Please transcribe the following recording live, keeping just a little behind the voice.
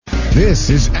This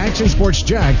is Action Sports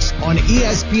Jax on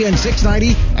ESPN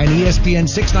 690 and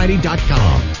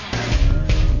ESPN690.com.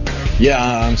 Yeah,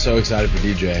 I'm so excited for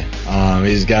DJ.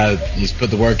 He's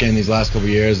put the work in these last couple of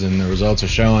years, and the results are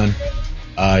showing.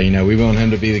 We want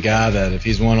him to be the guy that if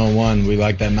he's one-on-one, we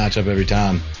like that matchup every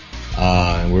time.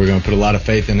 And we're going to put a lot of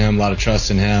faith in him, a lot of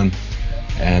trust in him.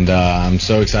 And I'm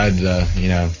so excited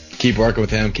to, keep working with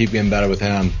him, keep getting better with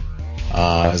him,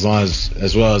 as well as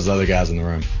the other guys in the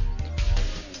room.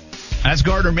 That's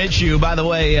Gardner Minshew. By the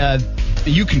way,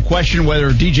 you can question whether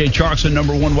DJ Chark's a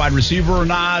number one wide receiver or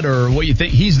not, or what you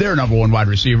think. He's their number one wide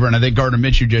receiver, and I think Gardner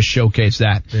Minshew just showcased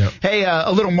that. Yep. Hey,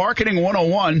 a little marketing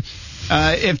 101.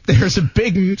 If there's a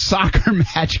big soccer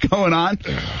match going on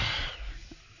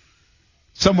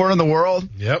somewhere in the world,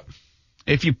 yep.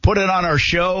 If you put it on our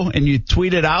show and you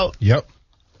tweet it out, yep,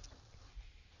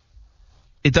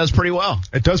 it does pretty well.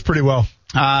 It does pretty well.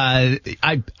 I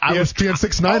ESPN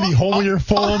 690, holding your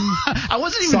Fulham. I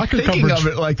wasn't even thinking coverage. of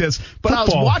it like this, but football. I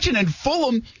was watching, and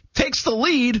Fulham takes the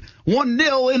lead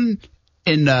 1-0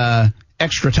 in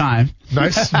extra time.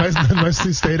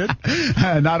 Nicely stated.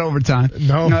 Not overtime.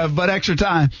 No, but extra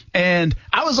time. And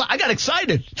I got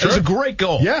excited. Sure. It was a great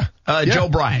goal. Yeah. Joe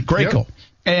Bryant, great goal.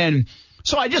 And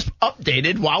so I just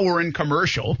updated while we're in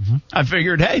commercial. Mm-hmm. I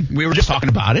figured, hey, we were just talking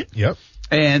about it. Yep.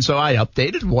 And so I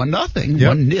updated 1-0, 1-0,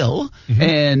 mm-hmm.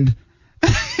 and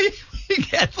we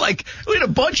had a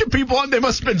bunch of people on. They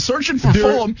must have been searching for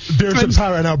Fulham. There's some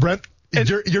time right now, Brent.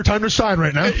 Your time to shine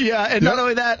right now. Yeah, and not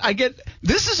only that,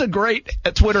 this is a great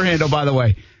Twitter handle, by the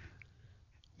way.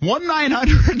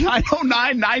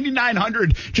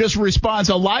 1-900-909-9900 just responds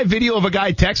a live video of a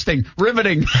guy texting,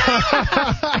 riveting.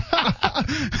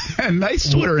 Nice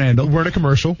Twitter handle. We're in a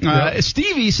commercial.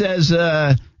 Stevie says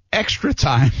extra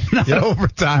time, not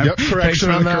overtime. Yep, correction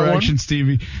on that correction, one.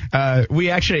 Stevie. We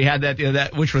actually had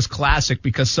that which was classic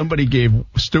because somebody gave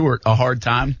Stewart a hard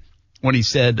time when he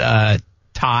said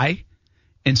tie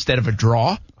instead of a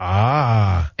draw.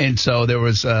 And so there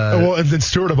was and then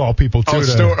Stewart of all people too.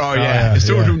 Stewart,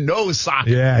 Stewart who knows soccer.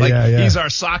 He's our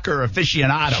soccer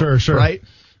aficionado. Sure. Right?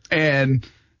 And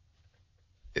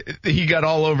he got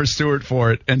all over Stewart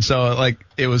for it. And so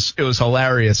it was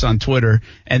hilarious on Twitter.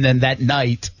 And then that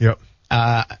night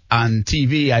on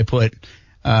TV I put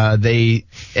they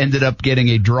ended up getting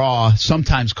a draw,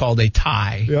 sometimes called a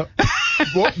tie. Yep.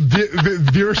 Well,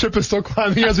 viewership is still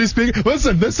climbing as we speak.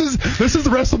 Listen, this is the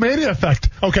WrestleMania effect,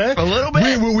 okay? A little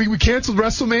bit. We canceled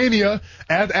WrestleMania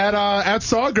at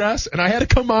Sawgrass, and I had to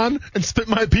come on and spit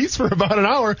my piece for about an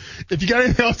hour. If you got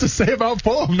anything else to say about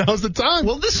Fulham, now's the time.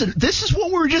 Well, listen, this is what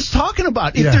we were just talking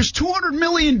about. If there's $200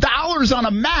 million on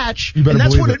a match, and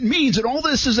that's what it means, and all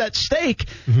this is at stake.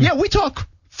 Mm-hmm. Yeah, we talk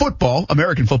football,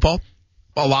 American football,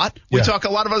 a lot. We talk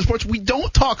a lot of other sports. We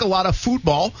don't talk a lot of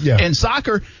football and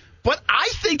soccer. But I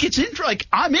think it's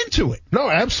I'm into it. No,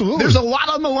 absolutely. There's a lot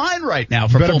on the line right now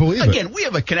for Fulham. Again, we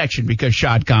have a connection because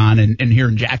Shad Khan and here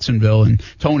in Jacksonville and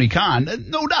Tony Khan,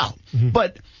 no doubt. Mm-hmm.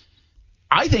 But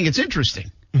I think it's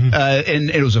interesting. Mm-hmm.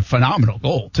 And it was a phenomenal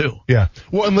goal, too. Yeah.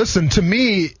 Well, and listen, to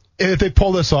me, if they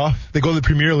pull this off, they go to the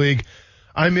Premier League,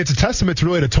 I mean, it's a testament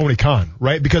really to Tony Khan,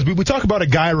 right? Because we talk about a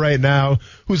guy right now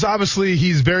who's obviously,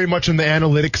 he's very much in the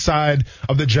analytics side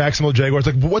of the Jacksonville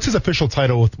Jaguars. What's his official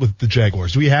title with the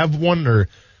Jaguars? Do we have one or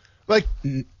I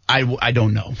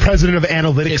don't know. President of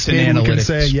analytics. It's an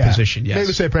analytics position, yes.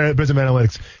 Maybe say president of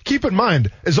analytics. Keep in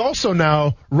mind, is also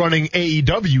now running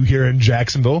AEW here in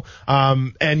Jacksonville,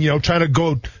 and trying to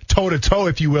go toe to toe,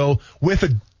 if you will, with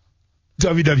a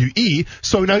WWE.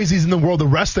 So now he's in the world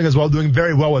of wrestling as well, doing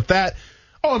very well with that.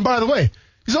 Oh, and by the way,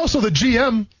 he's also the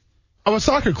GM of a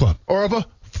soccer club or of a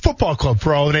football club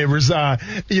for all the neighbors,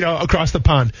 across the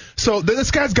pond. So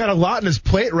this guy's got a lot on his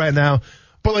plate right now.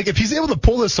 But if he's able to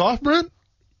pull this off, Brent,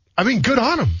 I mean, good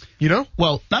on him,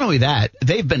 Well, not only that,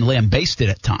 they've been lambasted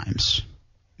at times,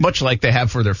 much like they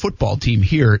have for their football team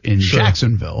here in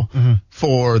Jacksonville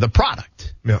for the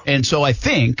product. Yeah. And so I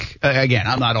think, again,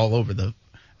 I'm not all over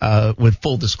with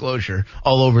full disclosure,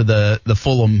 all over the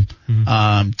Fulham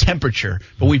temperature.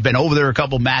 But we've been over there a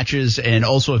couple matches, and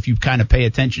also if you kind of pay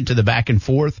attention to the back and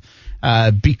forth,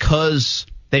 because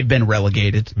they've been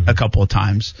relegated a couple of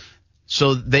times.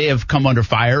 So they have come under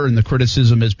fire, and the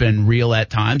criticism has been real at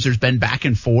times. There's been back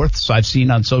and forth, so I've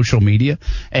seen on social media.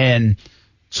 And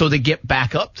so to get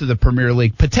back up to the Premier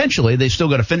League, potentially, they still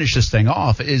got to finish this thing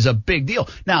off, is a big deal.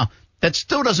 Now, that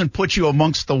still doesn't put you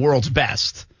amongst the world's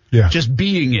best. Yeah. Just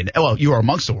being in, well, you are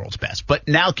amongst the world's best. But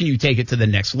now can you take it to the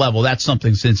next level? That's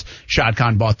something since Shad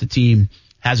Khan bought the team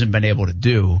hasn't been able to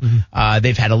do.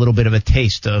 They've had a little bit of a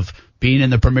taste of being in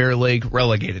the Premier League,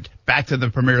 relegated. Back to the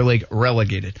Premier League,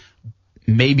 relegated.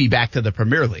 maybe back to the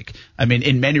Premier League. I mean,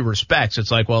 in many respects,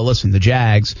 it's like, well, listen, the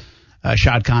Jags,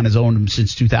 Shad Khan has owned them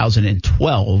since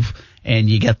 2012, and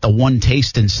you get the one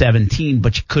taste in 17,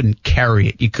 but you couldn't carry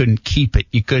it. You couldn't keep it.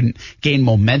 You couldn't gain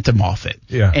momentum off it.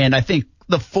 Yeah. And I think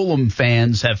the Fulham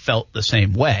fans have felt the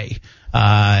same way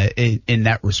in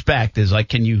that respect, is like,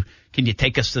 can you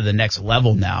take us to the next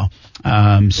level now?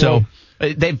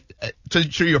 They've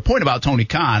to your point about Tony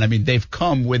Khan, I mean,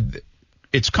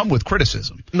 it's come with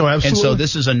criticism. No, absolutely. And so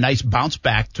this is a nice bounce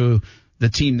back to the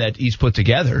team that he's put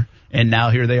together. And now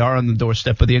here they are on the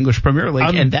doorstep of the English Premier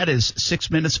League. And that is 6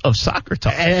 minutes of soccer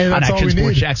talk on Action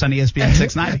Sports Jacks on ESPN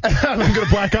 690. I'm going to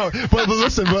black out. But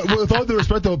listen, with all due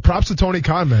respect, though, props to Tony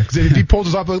Khan, man. Because if he pulls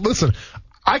us off, listen,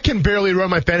 I can barely run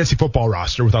my fantasy football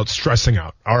roster without stressing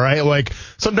out, all right? Like,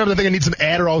 sometimes I think I need some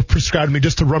Adderall prescribed to me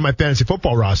just to run my fantasy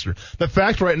football roster. The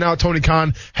fact right now, Tony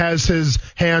Khan has his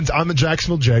hands on the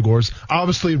Jacksonville Jaguars,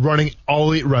 obviously running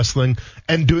All Elite Wrestling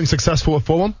and doing successful with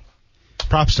Fulham.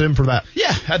 Props to him for that.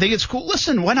 Yeah, I think it's cool.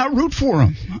 Listen, why not root for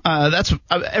him?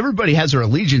 Everybody has their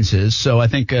allegiances, so I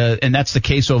think, and that's the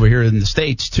case over here in the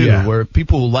States too, where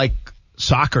people who like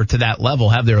soccer to that level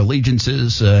have their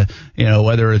allegiances.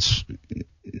 Whether it's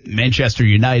Manchester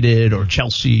United or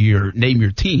Chelsea or name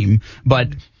your team, but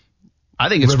I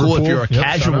think it's Liverpool, cool if you're a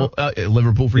casual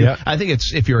Liverpool for you. Yeah. I think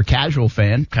it's if you're a casual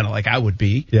fan, kind of like I would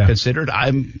be considered.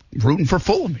 I'm rooting for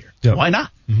Fulham here. Yep. Why not?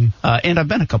 Mm-hmm. And I've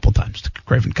been a couple times to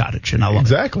Craven Cottage, and I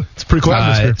love it. It's a pretty cool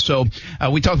atmosphere. So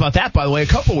we talked about that, by the way, a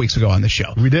couple weeks ago on the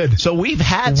show. We did. So we've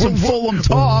had some Fulham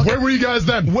talk. Where were you guys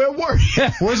then? Where were you?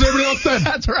 Where's everybody else then?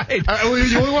 That's right.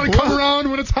 You only want to come around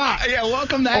when it's hot. Yeah,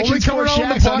 welcome to Action Sports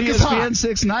Jacks on ESPN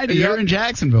 690 here in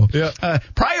Jacksonville. Yeah.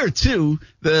 Prior to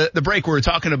the break, we were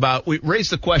talking about, we raised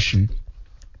the question,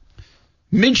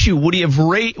 Minshew,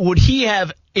 would he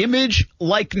have image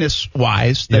likeness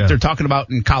wise that they're talking about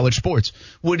in college sports?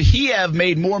 Would he have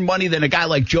made more money than a guy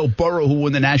like Joe Burrow, who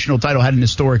won the national title, had an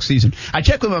historic season? I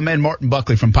checked with my man Martin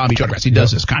Buckley from Palm Beach Autographs. He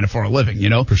does this kind of for a living,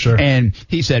 For sure. And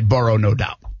he said Burrow, no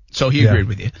doubt. So he agreed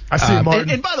with you. I see Martin.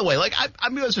 And by the way, like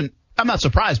I'm not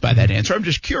surprised by that answer. I'm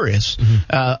just curious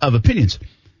of opinions.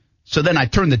 So then I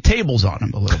turned the tables on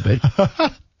him a little bit,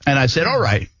 and I said, all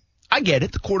right. I get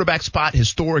it. The quarterback spot,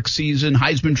 historic season,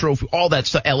 Heisman Trophy, all that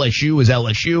stuff. LSU is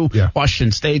LSU. Yeah.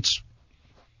 Washington State's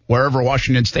wherever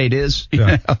Washington State is.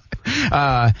 Yeah.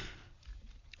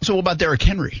 So what about Derrick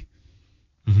Henry?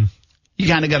 Mm-hmm. You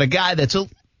kind of got a guy that's had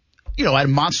a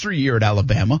monster year at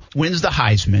Alabama, wins the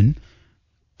Heisman,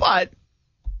 but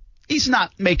he's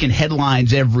not making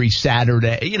headlines every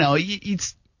Saturday.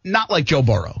 It's not like Joe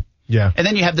Burrow. Yeah. And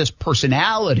then you have this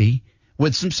personality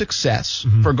with some success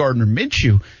for Gardner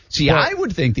Minshew. See, I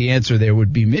would think the answer there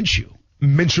would be Minshew.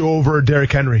 Minshew over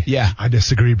Derrick Henry. Yeah. I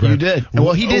disagree, Brent. You did.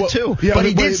 Well, he did too. Yeah, but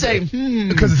he did say,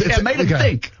 because it made him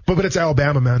think. But it's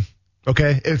Alabama, man.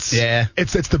 Okay? It's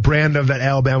the brand of that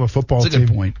Alabama football team. That's a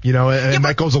good point. And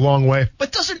that goes a long way.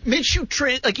 But doesn't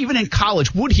Minshew, even in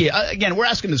college, would he, again, we're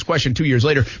asking this question 2 years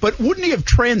later, but wouldn't he have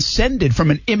transcended from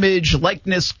an image,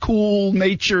 likeness,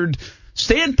 cool-natured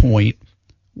standpoint?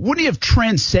 Wouldn't he have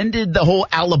transcended the whole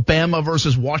Alabama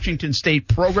versus Washington State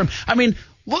program? I mean,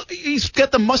 look, he's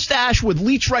got the mustache with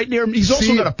Leach right near him. He's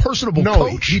also got a personable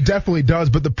coach. He definitely does,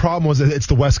 but the problem was that it's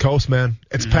the West Coast, man.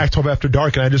 It's Pac-12 after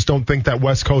dark, and I just don't think that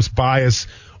West Coast bias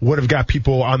would have got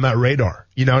people on that radar.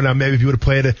 Now maybe if you would have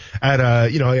played at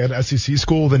an SEC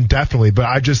school, then definitely. But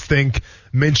I just think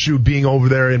Minshew being over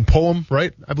there in Fulham,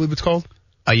 right? I believe it's called.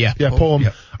 Yeah, Fulham.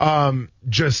 Yeah.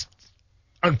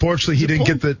 Unfortunately, he didn't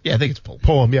get the. Yeah, I think it's Fulham.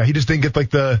 Fulham. Yeah, he just didn't get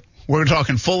the. We're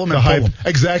talking Fulham and hype. Fulham.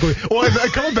 Exactly. Well,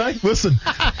 coming back, listen.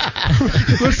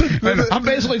 I'm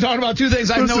basically talking about two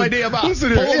things I have no idea about.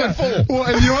 Fulham and Fulham. Well,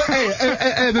 and you know what? Hey,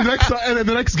 and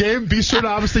the next game, be sure to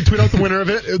obviously tweet out the winner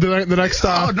of it. The next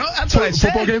that's what I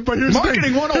said. Football game. But here's Marketing the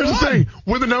thing. 101. Here's the thing.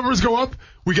 When the numbers go up,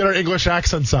 we get our English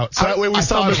accents out. So that way we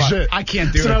sound legit. I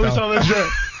can't do it. So now we sound legit.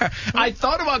 I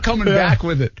thought about coming back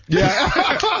with it. Yeah.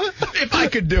 If I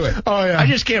could do it. Oh, yeah. I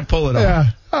just can't pull it off. Yeah.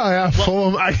 Oh, yeah.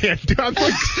 Fulham. I can't do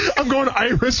it. I'm going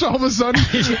Irish all of a sudden.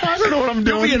 I don't know what I'm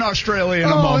doing. You'll be in Australia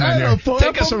in a moment.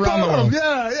 Take us around the world.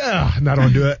 Yeah. No, I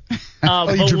don't do it.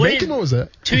 Jamaican, what was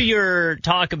it? To your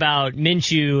talk about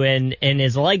Minshew and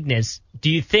his likeness, do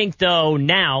you think, though,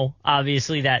 now,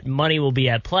 obviously, that money will be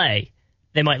at play,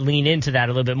 they might lean into that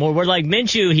a little bit more? Where, like,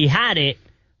 Minshew, he had it,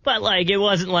 but, it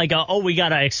wasn't like, we got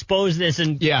to expose this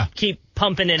and keep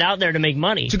pumping it out there to make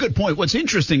money. It's a good point. What's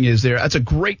interesting is that's a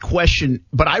great question,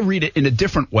 but I read it in a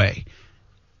different way.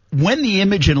 when the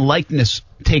image and likeness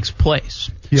takes place.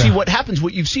 Yeah. See, what happens,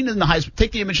 what you've seen in the Heisman,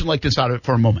 take the image and likeness out of it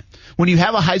for a moment. When you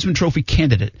have a Heisman Trophy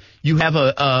candidate, you have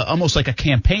almost like a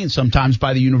campaign sometimes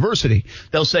by the university.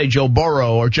 They'll say Joe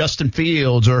Burrow or Justin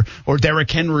Fields or Derrick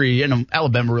Henry.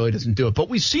 Alabama really doesn't do it, but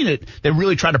we've seen it. They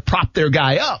really try to prop their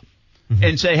guy up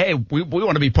and say, hey, we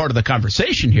want to be part of the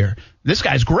conversation here. This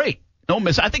guy's great. Don't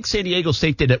miss. I think San Diego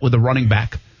State did it with a running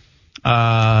back.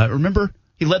 Remember?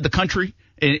 He led the country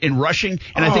in rushing,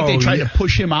 and I think they tried to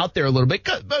push him out there a little bit.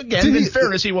 But again, in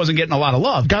fairness, he wasn't getting a lot of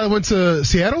love. Guy that went to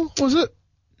Seattle, was it?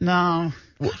 No.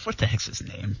 What the heck's his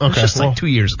name? Okay, it was just like 2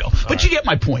 years ago. But you get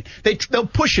my point. They'll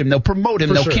push him. They'll promote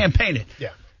him. They'll campaign it. Yeah.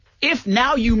 If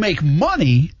now you make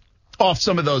money off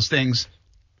some of those things,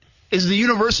 is the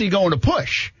university going to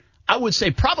push? I would say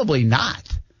probably not.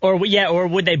 Or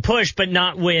would they push, but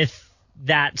not with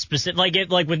that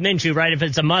specific, like with Minshew, right? If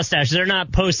it's a mustache, they're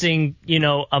not posting,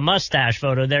 a mustache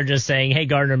photo. They're just saying, hey,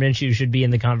 Gardner Minshew should be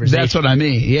in the conversation. That's what I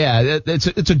mean. Yeah,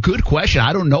 it's a good question.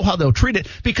 I don't know how they'll treat it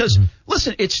because,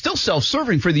 listen, it's still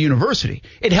self-serving for the university.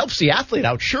 It helps the athlete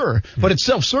out, sure, but it's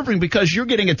self-serving because you're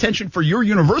getting attention for your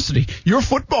university, your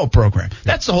football program.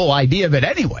 That's the whole idea of it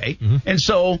anyway. And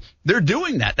so they're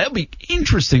doing that. That'll be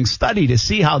interesting study to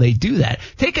see how they do that.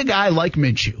 Take a guy like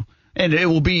Minshew. And it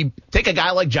will be, take a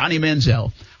guy like Johnny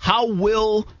Manziel. How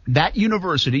will that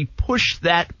university push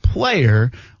that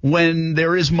player when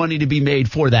there is money to be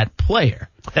made for that player?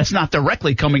 That's not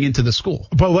directly coming into the school.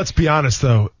 But let's be honest,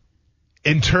 though.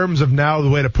 In terms of now the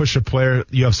way to push a player,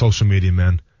 you have social media,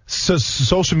 man. So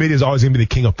social media is always going to be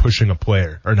the king of pushing a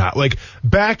player or not. Like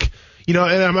back, and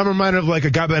I'm reminded of like a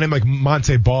guy by the name like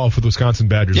Monte Ball for the Wisconsin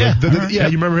Badgers. Yeah, you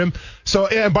remember him? So,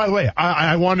 and by the way,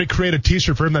 I wanted to create a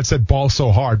t-shirt for him that said Ball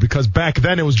So Hard because back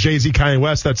then it was Jay-Z, Kanye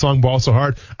West, that song Ball So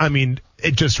Hard. I mean,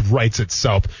 it just writes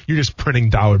itself. You're just printing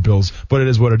dollar bills, but it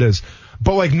is what it is.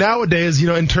 But like nowadays,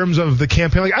 in terms of the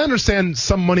campaign, like I understand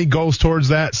some money goes towards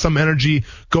that, some energy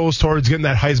goes towards getting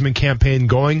that Heisman campaign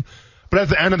going. But at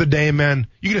the end of the day, man,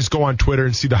 you can just go on Twitter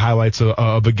and see the highlights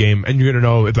of a game, and you're going to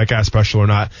know if that guy's special or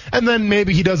not. And then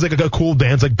maybe he does like a cool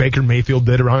dance like Baker Mayfield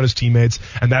did around his teammates,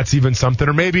 and that's even something.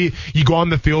 Or maybe you go on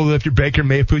the field, if you're Baker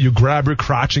Mayfield, you grab your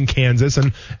crotch in Kansas,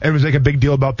 and everyone's make a big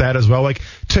deal about that as well. Like,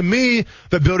 to me,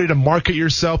 the ability to market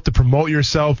yourself, to promote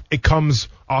yourself, it comes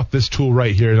off this tool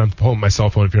right here. And I'm pulling my cell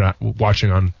phone if you're not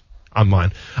watching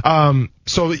online.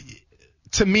 So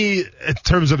to me, in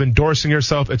terms of endorsing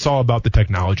yourself, it's all about the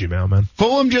technology, man.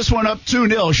 Fulham just went up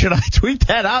 2-0. Should I tweet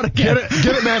that out again?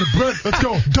 Get it, man. Brent, let's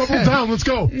go. Double down. Let's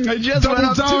go. They just went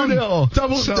up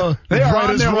 2-0. So they are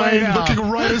on their way now. Looking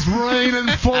right as rain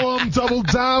and Fulham. Double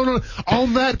down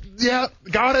on that. Yeah,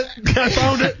 got it. I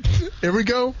found it. Here we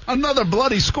go. Another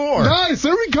bloody score. Nice.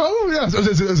 There we go. Yeah.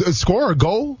 Is a score or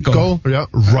goal? Goal. Yeah.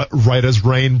 Right as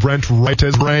rain. Brent, right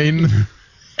as rain.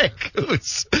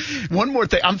 Goose. One more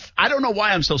thing. I don't know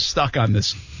why I'm so stuck on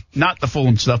this. Not the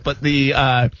Fulham stuff, but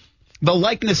the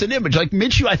likeness and image. Like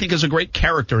Minshew, I think, is a great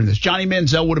character in this. Johnny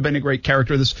Manziel would have been a great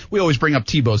character in this. We always bring up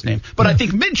Tebow's name. But I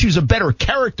think Minshew's a better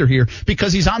character here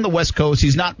because he's on the West Coast.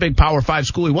 He's not big Power 5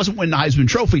 school. He wasn't winning the Heisman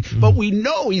Trophy. But we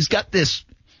know he's got this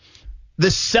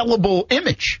sellable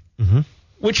image,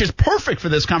 which is perfect for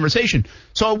this conversation.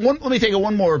 So let me take it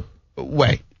one more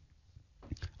way.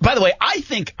 By the way, I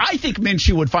think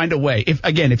Minshew would find a way.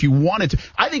 If you wanted to,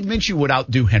 I think Minshew would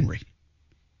outdo Henry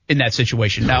in that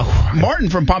situation. Now, Martin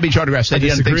from Palm Beach Autograph said he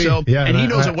doesn't think so, and he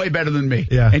knows it way better than me.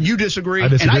 Yeah. And you disagree,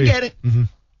 and I get it.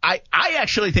 I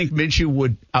actually think Minshew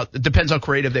would. It depends how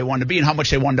creative they wanted to be and how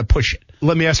much they wanted to push it.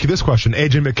 Let me ask you this question: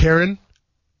 AJ McCarron,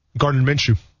 Gardner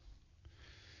Minshew.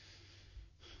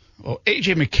 Well,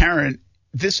 AJ McCarron,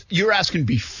 you're asking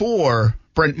before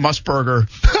Brent Musburger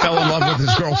fell in love with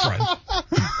his girlfriend.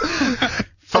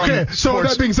 Okay, so with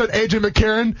that being said, AJ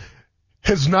McCarron,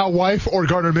 his now wife, or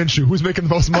Gardner Minshew, who's making the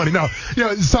most money? No,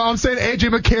 so I'm saying AJ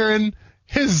McCarron,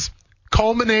 his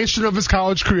culmination of his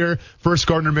college career versus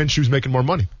Gardner Minshew, who's making more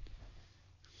money.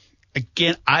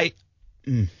 Again, I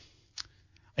do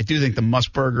think the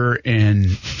Musburger and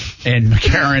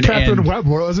McCarron Catherine Webb,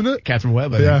 wasn't it? Catherine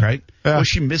Webb, I think, right? Yeah. Was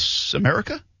she Miss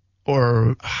America?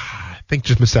 Or I think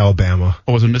just Miss Alabama.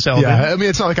 Or was it Miss Alabama? Yeah, I mean,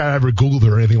 it's not like I ever Googled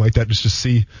her or anything like that just to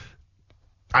see.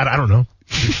 I don't know.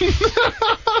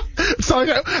 So,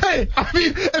 hey, I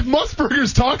mean, if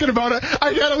Musburger's talking about it,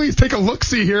 I gotta at least take a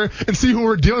look-see here and see who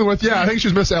we're dealing with. Yeah, I think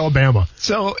she's Miss Alabama.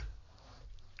 So,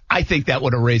 I think that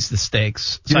would have raised the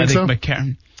stakes. So I think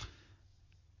McCarron.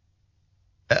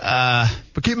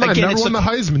 But keep in mind, never won the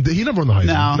Heisman. He never won the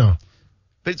Heisman. No.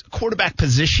 But it's quarterback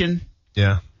position.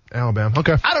 Yeah. Alabama.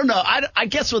 Okay. I don't know. I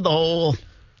guess with the whole,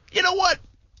 you know what?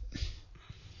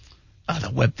 Oh, the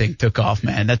Webb thing took off,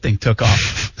 man. That thing took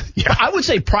off. Yeah. I would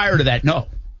say prior to that, no.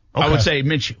 I Okay. would say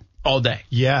Minshew all day.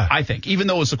 Yeah. I think, even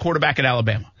though it was the quarterback at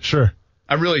Alabama. Sure.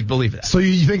 I really believe that. So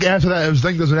you think after that, I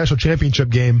think there's a national championship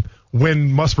game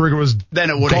when Musburger was Then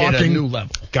it would have hit a gawking? new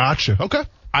level. Gotcha. Okay.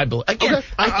 I believe. Again, Okay.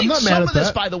 I I'm think not mad some at of this,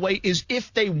 that. by the way, is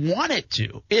if they want it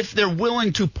to, if they're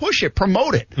willing to push it,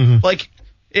 promote it. Mm-hmm. Like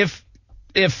if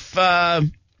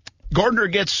Gardner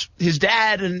gets his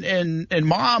dad and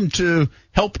mom to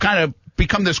help kind of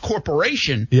become this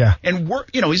corporation. Yeah. And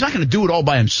work, he's not going to do it all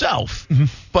by himself. Mm-hmm.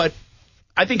 But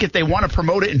I think if they want to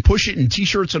promote it and push it in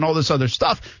T-shirts and all this other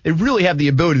stuff, they really have the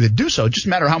ability to do so. It just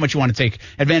matter how much you want to take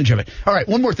advantage of it. All right,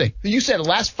 one more thing. You said the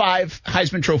last 5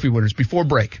 Heisman Trophy winners before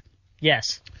break.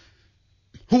 Yes.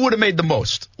 Who would have made the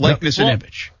most likeness and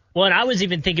image? Well, and I was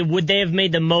even thinking, would they have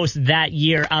made the most that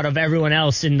year out of everyone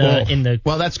else in the?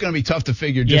 Well, that's going to be tough to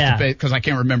figure Yeah. because I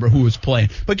can't remember who was playing.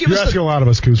 But You're asking a lot of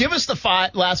us, Coos. give us the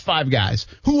last 5 guys.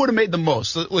 Who would have made the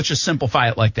most? Let's just simplify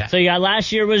it like that. So you got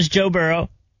last year was Joe Burrow.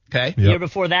 Okay. Year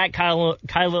before that,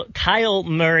 Kyler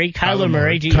Murray.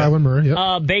 Geez. Kyler Murray,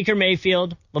 yep. Baker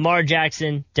Mayfield, Lamar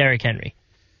Jackson, Derrick Henry.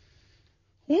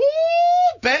 Ooh,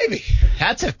 baby,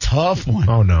 that's a tough one.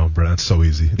 Oh, no, Brent, that's so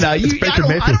easy. No, I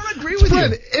don't agree with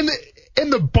Brent, you. In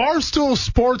the Barstool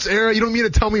Sports era, you don't mean to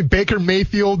tell me Baker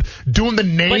Mayfield doing the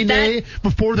nay-nay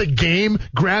before the game,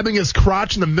 grabbing his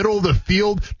crotch in the middle of the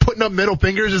field, putting up middle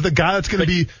fingers is the guy that's going to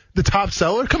be the top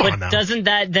seller? Come on now. But doesn't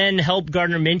that then help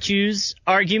Gardner Minshew's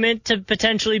argument to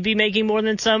potentially be making more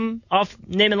than some off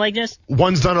name and likeness?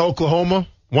 One's done at Oklahoma.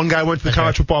 One guy went to the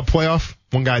college football playoff.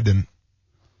 One guy didn't.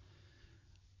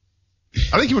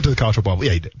 I think he went to the college football.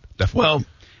 Yeah, he did. Definitely. Well,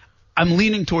 I'm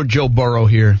leaning toward Joe Burrow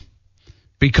here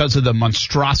because of the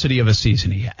monstrosity of a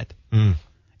season he had, and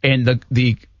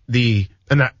LSU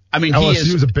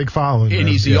he was a big following, and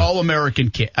man. he's the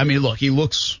All-American kid. I mean, look, he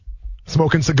looks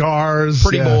smoking cigars,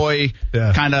 pretty boy,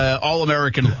 Yeah. kind of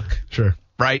All-American look, Sure.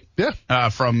 right? Yeah.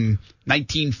 From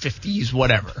 1950s,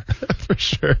 whatever. For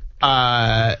sure.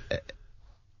 And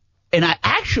I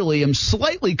actually am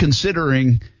slightly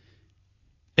considering,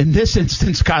 in this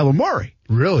instance, Kyler Murray.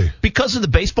 Really? Because of the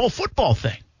baseball football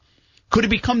thing. Could he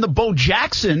become the Bo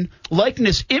Jackson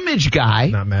likeness image guy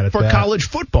Not mad at for that. college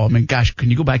football? I mean, gosh,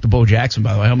 can you go back to Bo Jackson,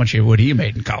 by the way? How much would he have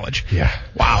made in college? Yeah.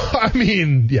 Wow. I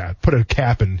mean, yeah, put a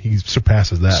cap and he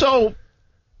surpasses that. So,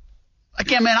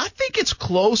 again, man, I think it's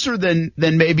closer than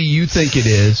maybe you think it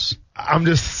is. I'm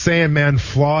just saying, man,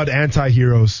 flawed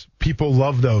anti-heroes. People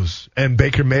love those. And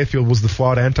Baker Mayfield was the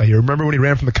flawed anti-hero. Remember when he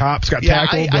ran from the cops, got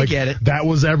tackled? I get it. That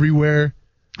was everywhere.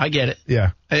 I get it.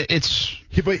 Yeah. It's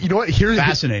But you know what?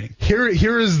 fascinating. Here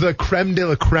is the creme de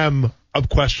la creme of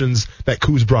questions that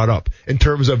Kuz brought up in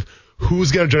terms of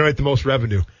who's going to generate the most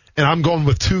revenue. And I'm going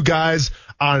with 2 guys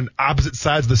on opposite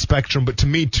sides of the spectrum, but to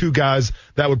me, 2 guys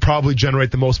that would probably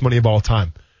generate the most money of all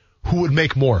time. Who would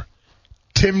make more?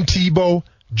 Tim Tebow,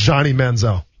 Johnny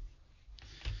Manziel.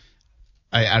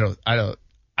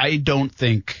 I don't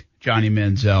think Johnny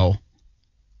Manziel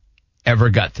ever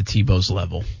got to Tebow's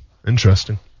level.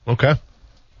 Interesting. Okay.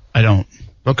 I don't.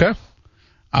 Okay.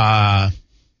 I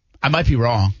might be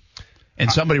wrong.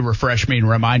 And somebody refresh me and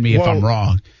remind me if I'm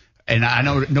wrong. And I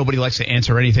know nobody likes to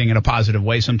answer anything in a positive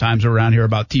way sometimes around here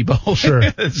about Tebow. Sure.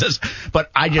 But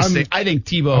I think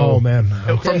Tebow. Oh, man.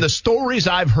 Okay. From the stories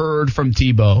I've heard from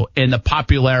Tebow and the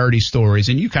popularity stories,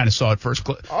 and you kind of saw it first.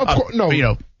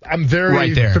 I'm very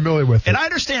right there. familiar with it. And I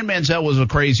understand Manziel was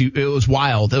it was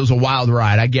wild. It was a wild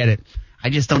ride. I get it. I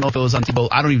just don't know if it was on Tebow.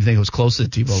 I don't even think it was close to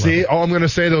Tebow. See, all I'm going to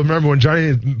say, though, remember when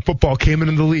Johnny Football came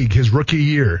into the league, his rookie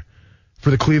year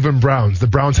for the Cleveland Browns, the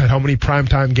Browns had how many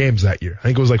primetime games that year? I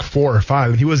think it was like 4 or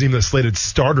 5, and he wasn't even the slated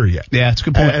starter yet. Yeah, that's a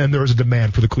good point. And there was a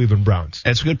demand for the Cleveland Browns.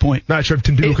 That's a good point. Not sure if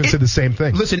Tim Tebow can say the same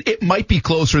thing. Listen, it might be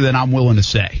closer than I'm willing to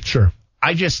say. Sure.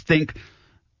 I just think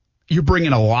you're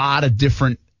bringing a lot of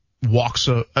different walks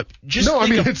of. I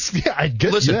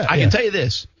get Listen, that. I can tell you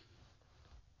this.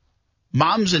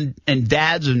 Moms and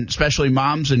dads, and especially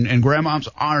moms and grandmoms,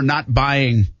 are not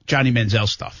buying Johnny Manziel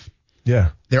stuff.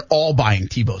 Yeah. They're all buying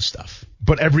Tebow stuff.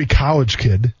 But every college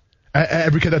kid,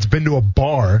 every kid that's been to a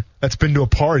bar, that's been to a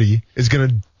party, is going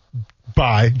to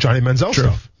buy Johnny Manziel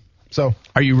stuff. So,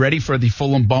 are you ready for the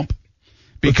Fulham bump?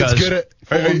 Because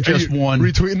Fulham just won.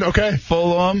 Retweeting, okay.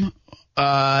 Fulham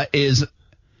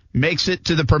makes it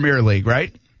to the Premier League,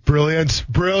 right? Brilliant.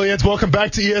 Welcome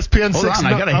back to ESPN 6. Hold on,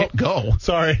 I got to hit go.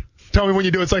 Sorry. Tell me when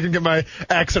you do it so I can get my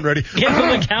accent ready. Give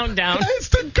him the countdown. It's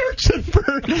the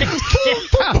Gertzenberg.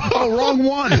 Oh, wrong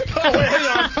one. Wait, hang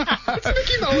on. It's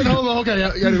Mickey Mouse. Hold on. Okay,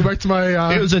 I got to go back to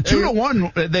my... it was a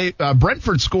 2-1.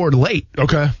 Brentford scored late.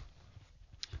 Okay.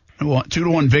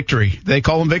 2-1 victory. They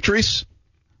call them victories?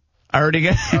 I already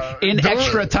get in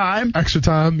extra time. Extra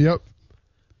time, yep.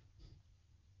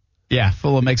 Yeah,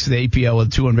 Fulham makes the APL with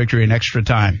a 2-1 victory in extra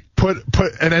time. Put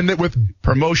and end it with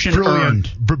Promotion earned.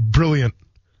 Brilliant.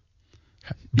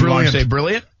 You want to say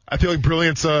brilliant? I feel like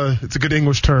brilliant's it's a good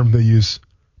English term they use.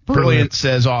 Brilliant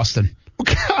says Austin.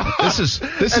 This is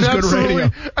good radio.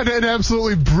 An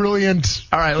absolutely brilliant.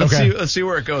 All right, let's see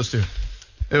where it goes to.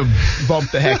 It'll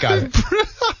bump the heck out of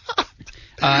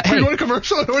it. Hey, you want a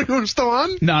commercial? Are we still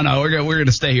on? No, we're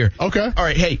gonna stay here. Okay. All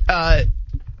right. Hey,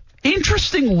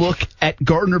 interesting look at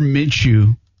Gardner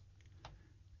Minshew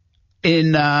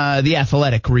in The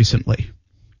Athletic recently.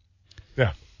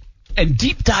 Yeah. And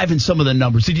deep dive in some of the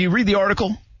numbers. Did you read the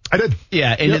article? I did.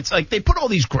 Yeah, and It's like they put all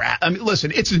these I mean,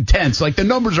 listen, it's intense. Like, the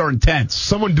numbers are intense.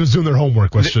 Someone was doing their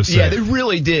homework, let's just say. Yeah, they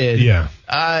really did. Yeah.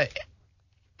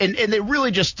 And they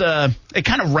really just they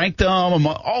kind of ranked them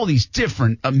among all these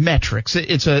different metrics.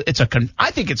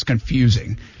 I think it's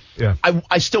confusing. Yeah.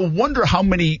 I still wonder how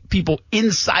many people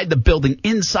inside the building,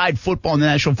 inside football in the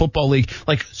National Football League,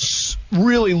 like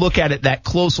really look at it that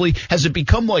closely. Has it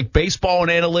become like baseball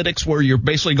and analytics where you're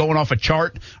basically going off a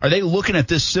chart? Are they looking at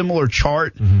this similar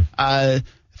chart? Mm-hmm.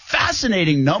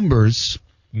 Fascinating numbers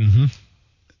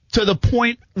to the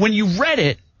point when you read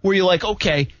it where you're like,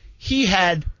 okay, he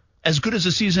had as good as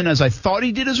a season as I thought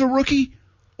he did as a rookie,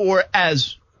 or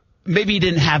as maybe he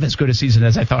didn't have as good a season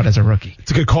as I thought as a rookie. It's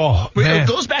a good call. Man. It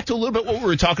goes back to a little bit what we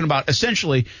were talking about.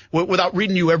 Essentially, without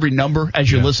reading you every number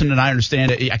as you listen, and I understand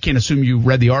it, I can't assume you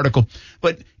read the article,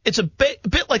 but it's a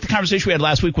bit like the conversation we had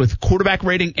last week with quarterback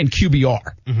rating and QBR.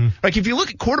 Mm-hmm. Like, if you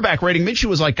look at quarterback rating, Minshew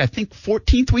was like, I think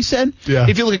 14th, we said. Yeah.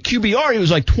 If you look at QBR, he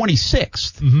was like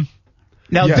 26th. Mm-hmm.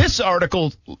 Now, this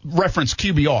article referenced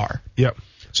QBR. Yep.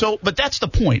 So, but that's the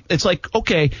point. It's like,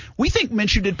 okay, we think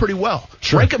Minshew did pretty well.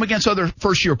 Sure. Rank him against other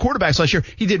first-year quarterbacks last year.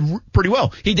 He did pretty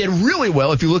well. He did really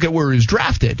well if you look at where he was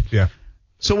drafted. Yeah.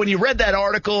 So when you read that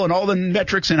article and all the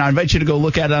metrics, and I invite you to go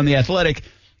look at it on The Athletic,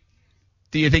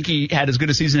 do you think he had as good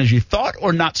a season as you thought,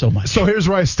 or not so much? So here's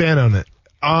where I stand on it.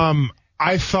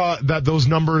 I thought that those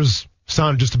numbers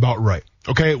sounded just about right.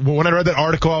 Okay, well, when I read that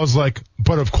article, I was like,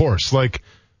 but of course, like,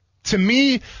 to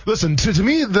me, listen, to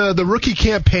me, the rookie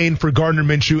campaign for Gardner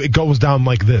Minshew, it goes down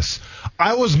like this.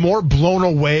 I was more blown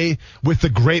away with the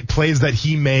great plays that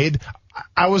he made.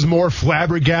 I was more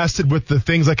flabbergasted with the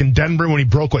things like in Denver when he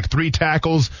broke like 3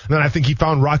 tackles, and then I think he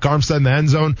found Rock Armstead in the end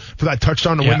zone for that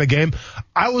touchdown to win the game.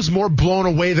 I was more blown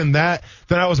away than that.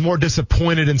 Then I was more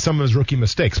disappointed in some of his rookie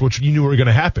mistakes, which you knew were going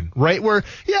to happen, right? Where,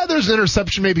 there's an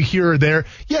interception maybe here or there.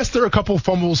 Yes, there are a couple of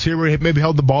fumbles here where he maybe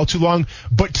held the ball too long.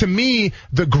 But to me,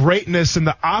 the greatness and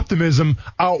the optimism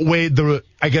outweighed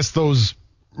those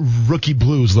rookie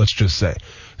blues, let's just say.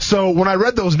 So when I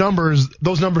read those numbers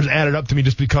added up to me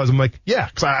just because I'm like,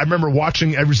 because I remember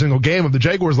watching every single game of the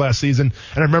Jaguars last season,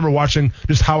 and I remember watching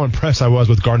just how impressed I was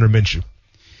with Gardner Minshew.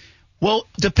 Well,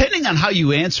 depending on how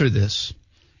you answer this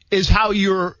is how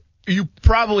you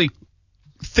probably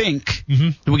think. Mm-hmm.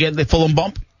 Do we get the Fulham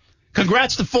bump?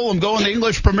 Congrats to Fulham going to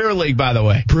English Premier League, by the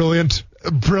way. Brilliant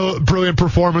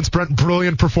performance, Brent.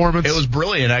 Brilliant performance. It was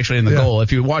brilliant, actually, in the goal.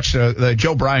 If you watched the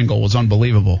Joe Bryan goal, was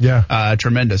unbelievable. Yeah.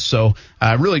 Tremendous. So,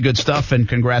 really good stuff, and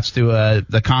congrats to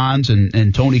the Khans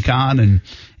and Tony Khan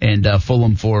and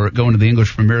Fulham for going to the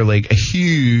English Premier League. A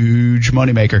huge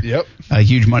moneymaker. Yep. A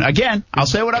huge money. Again, I'll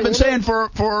say what I've been saying for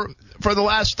the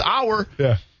last hour.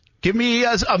 Yeah. Give me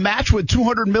a match with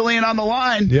 $200 million on the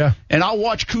line, and I'll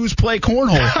watch Kuz play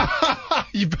cornhole.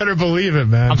 You better believe it,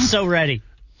 man. I'm so ready.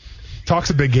 Talks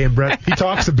a big game, Brett. He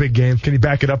talks a big game. Can he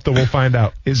back it up, though? We'll find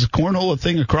out. Is cornhole a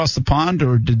thing across the pond,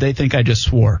 or did they think I just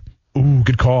swore? Ooh,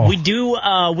 good call. We do,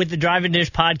 with the Drive and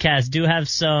Dish podcast, do have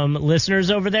some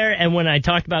listeners over there, and when I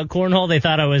talked about cornhole, they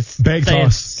thought I was bag saying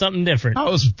toss. Something different. I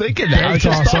was thinking that. I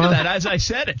just thought of that as I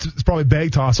said it. It's probably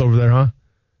bag toss over there, huh?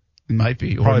 It might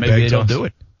be, or probably maybe they don't do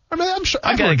it. I mean, I'm sure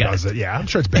everyone does it. Yeah, I'm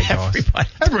sure it's bag toss.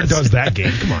 Everyone does that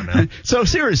game. Come on now. So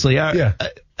seriously,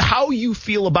 how you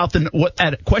feel about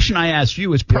that question I asked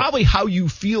you is probably how you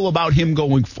feel about him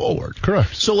going forward.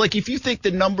 Correct. So, like, if you think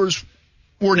the numbers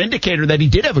were an indicator that he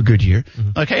did have a good year,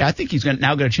 okay, I think he's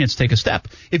now got a chance to take a step.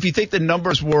 If you think the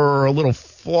numbers were a little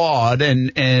flawed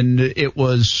and it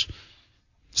was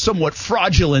somewhat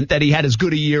fraudulent that he had as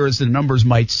good a year as the numbers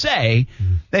might say,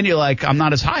 then you're like, I'm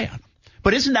not as high on him.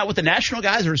 But isn't that what the national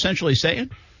guys are essentially saying?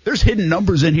 There's hidden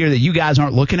numbers in here that you guys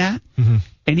aren't looking at,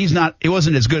 and he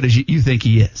wasn't as good as you think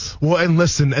he is. Well, and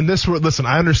listen,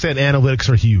 I understand analytics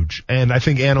are huge, and I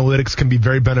think analytics can be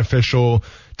very beneficial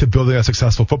to building a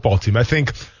successful football team. I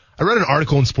read an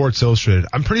article in Sports Illustrated.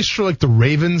 I'm pretty sure like the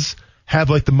Ravens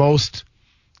have like the most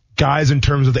guys in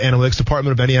terms of the analytics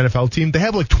department of any NFL team. They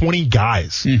have like 20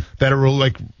 guys that are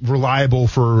like reliable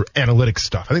for analytics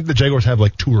stuff. I think the Jaguars have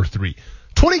like 2 or 3.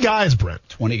 20 guys, Brent.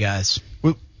 20 guys.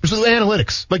 With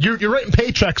analytics. Like, you're writing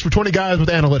paychecks for 20 guys with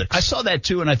analytics. I saw that,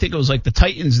 too, and I think it was like the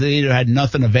Titans, they either had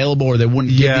nothing available or they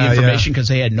wouldn't give the information because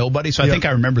they had nobody. So I think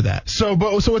I remember that. So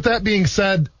with that being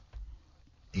said,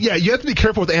 yeah, you have to be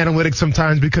careful with analytics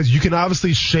sometimes because you can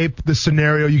obviously shape the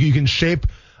scenario. You can shape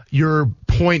your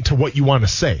point to what you want to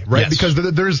say, right? Yes.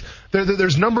 Because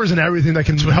there's numbers and everything that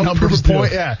can help prove a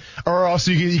point. Yeah. Or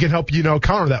also you can help,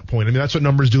 counter that point. I mean, that's what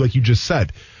numbers do, like you just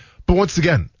said. But once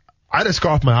again, I just go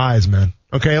off my eyes, man.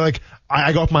 Okay. Like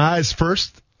I go off my eyes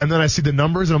first and then I see the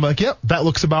numbers and I'm like, yep, that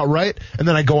looks about right. And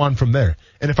then I go on from there.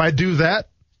 And if I do that,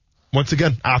 once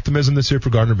again, optimism this year for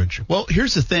Gardner Minshew. Well,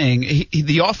 here's the thing.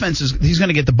 The offense he's going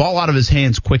to get the ball out of his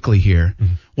hands quickly here.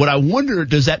 Mm-hmm. What I wonder,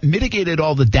 does that mitigate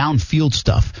all the downfield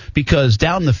stuff? Because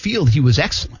down the field, he was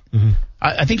excellent. Mm-hmm.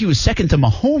 I think he was second to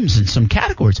Mahomes in some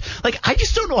categories. Like, I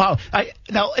just don't know how.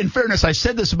 Now, in fairness, I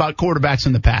said this about quarterbacks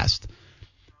in the past.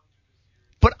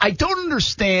 But I don't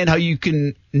understand how you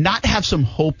can not have some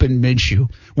hope in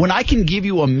Minshew when I can give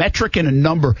you a metric and a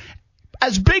number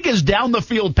as big as down the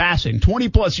field passing,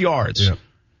 20-plus yards. Yeah.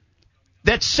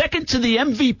 That's second to the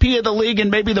MVP of the league and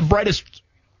maybe the brightest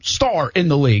star in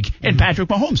the league, and Patrick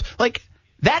Mahomes. Like,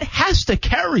 that has to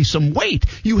carry some weight.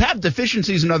 You have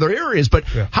deficiencies in other areas, but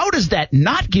how does that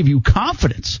not give you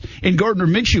confidence in Gardner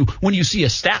Minshew when you see a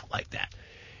stat like that?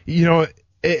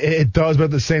 It does, but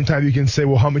at the same time, you can say,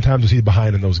 well, how many times was he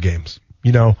behind in those games?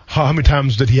 How many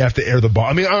times did he have to air the ball?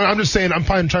 I mean, I'm just saying, I'm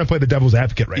trying to play the devil's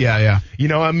advocate right now. Yeah.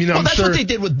 I'm that's sure what they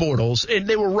did with Bortles, and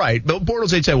they were right. But Bortles,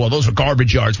 they'd say, well, those are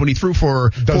garbage yards. When he threw for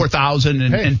 4,000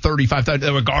 and 35,000,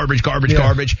 they were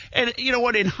garbage. And you know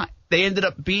what? They ended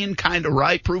up being kind of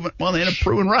right. They ended up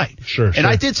proving right. Sure. And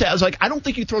I did say, I was like, I don't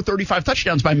think you throw 35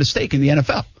 touchdowns by mistake in the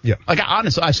NFL. Yeah. Like,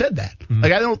 honestly, I said that. Mm-hmm.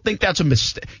 Like, I don't think that's a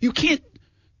mistake. You can't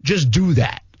just do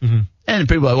that. Mm-hmm. And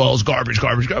people are like, well, it's garbage.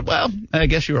 Well, I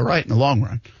guess you were right in the long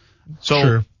run. So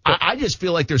sure. I just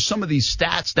feel like there's some of these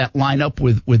stats that line up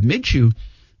with Minshew.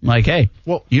 I'm like, hey,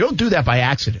 well, you don't do that by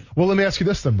accident. Well, let me ask you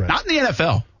this then, Brent. Not in the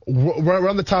NFL. We're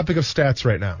on the topic of stats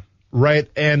right now, right?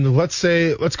 And let's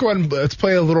go ahead and let's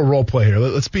play a little role play here.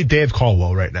 Let's be Dave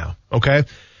Caldwell right now, okay?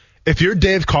 If you're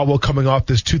Dave Caldwell coming off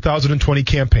this 2020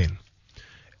 campaign,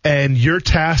 and you're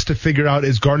tasked to figure out,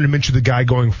 is Gardner Minshew the guy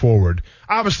going forward?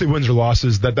 Obviously, wins or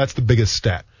losses, that's the biggest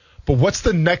stat. But what's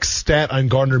the next stat on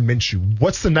Gardner Minshew?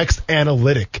 What's the next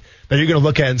analytic that you're going to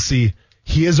look at and see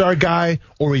he is our guy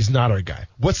or he's not our guy?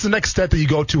 What's the next stat that you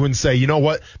go to and say, you know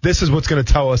what, this is what's going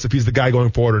to tell us if he's the guy going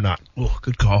forward or not? Oh,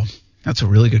 good call. That's a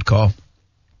really good call.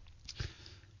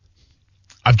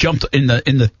 I've jumped in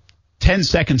the 10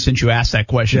 seconds since you asked that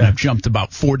question. I've jumped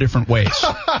about 4 different ways,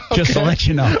 just to let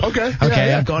you know. Okay.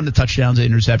 Yeah. I've gone to touchdowns, to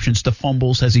interceptions, to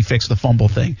fumbles. Has he fixed the fumble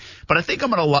thing? But I think I'm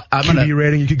going to. QB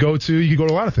rating. You could go to a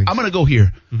lot of things. I'm going to go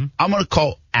here. Mm-hmm. I'm going to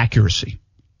call accuracy,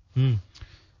 and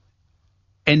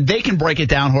they can break it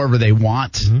down however they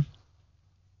want. Mm-hmm.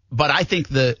 But I think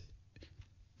to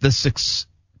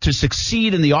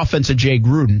succeed in the offense of Jay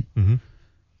Gruden,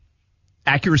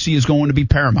 accuracy is going to be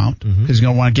paramount because he's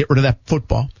going to want to get rid of that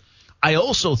football. I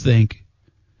also think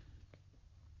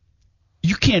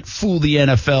you can't fool the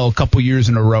NFL a couple years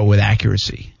in a row with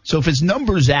accuracy. So if his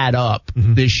numbers add up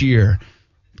this year,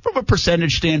 from a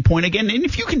percentage standpoint, again, and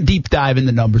if you can deep dive in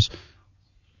the numbers,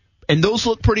 and those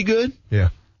look pretty good,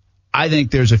 I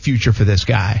think there's a future for this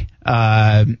guy.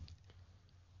 I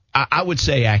would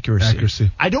say accuracy.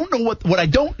 I don't know what I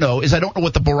don't know is I don't know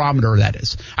what the barometer of that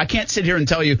is. I can't sit here and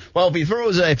tell you, well,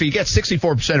 if he gets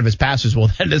 64% of his passes,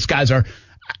 well, then this guy's are.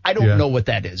 I don't know what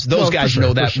that is. Those guys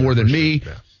know that more than me.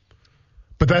 Yeah.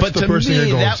 But that's the person you're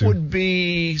going that to. Would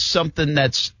be something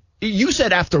that's. You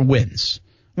said after wins.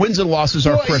 Wins and losses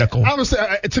are critical. Honestly,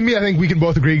 to me, I think we can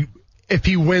both agree. If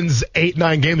he wins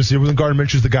 8-9 games this year, Gardner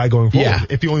Minshew's the guy going forward. Yeah.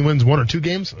 If he only wins 1 or 2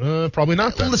 games, probably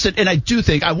not. Then. Listen, and I do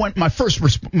think my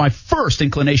first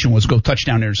inclination was go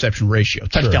touchdown interception ratio,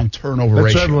 touchdown turnover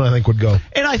ratio. That's everyone I think would go,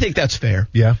 and I think that's fair.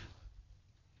 Yeah.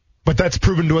 But that's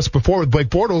proven to us before with Blake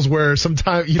Bortles, where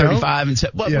sometimes 35 and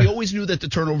 7. But we always knew that the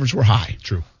turnovers were high.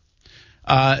 True.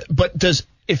 But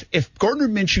if Gardner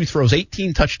Minshew throws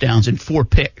 18 touchdowns and 4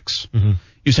 picks,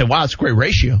 you say, wow, it's a great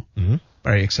ratio.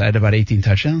 Are you excited about 18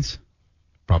 touchdowns?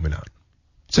 Probably not.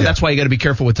 So that's why you got to be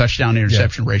careful with touchdown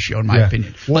interception ratio, in my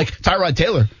opinion. Well, like Tyrod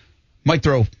Taylor might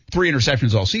throw 3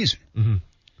 interceptions all season.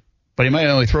 But he might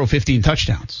only throw 15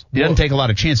 touchdowns. He doesn't take a lot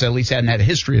of chances. At least hadn't had a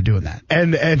history of doing that.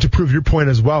 And to prove your point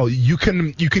as well, you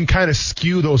can kind of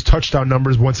skew those touchdown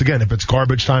numbers once again if it's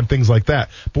garbage time, things like that.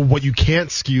 But what you can't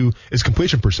skew is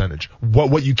completion percentage.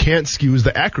 What you can't skew is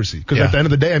the accuracy. Because at the end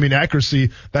of the day, I mean,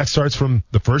 accuracy, that starts from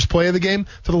the first play of the game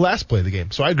to the last play of the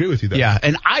game. So I agree with you there. Yeah,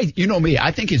 and you know me,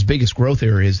 I think his biggest growth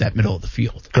area is that middle of the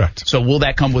field. Correct. So will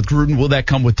that come with Gruden? Will that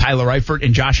come with Tyler Eifert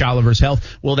and Josh Oliver's health?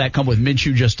 Will that come with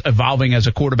Minshew just evolving as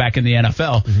a quarterback in the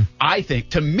NFL? Mm-hmm. I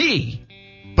think, to me,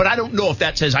 but I don't know if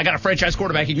that says I got a franchise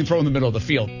quarterback he can throw in the middle of the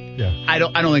field. Yeah. I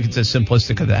don't think it's as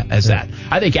simplistic as that.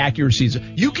 I think accuracy is,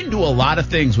 you can do a lot of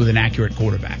things with an accurate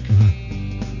quarterback,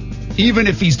 even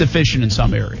if he's deficient in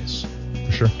some areas.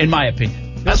 For sure. In my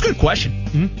opinion. That's a good question.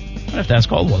 Mm-hmm. I have to ask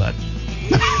Caldwell that.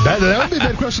 that would be a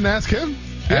good question to ask him.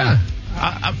 Yeah.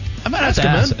 I might have to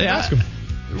ask him. Ask him.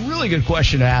 Really good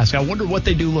question to ask. I wonder what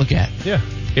they do look at. Yeah.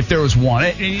 If there was one.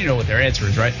 And you know what their answer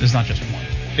is, right? There's not just one.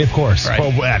 Of course. Right.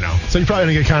 Well, I know. So you're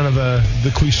probably going to get kind of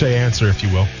the cliche answer, if you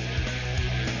will.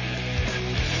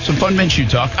 Some fun Minshew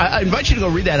talk. I invite you to go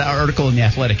read that article in The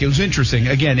Athletic. It was interesting.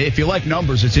 Again, if you like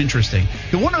numbers, it's interesting.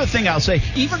 The one other thing I'll say,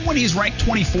 even when he's ranked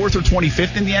 24th or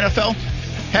 25th in the NFL,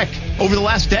 heck, over the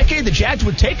last decade, the Jags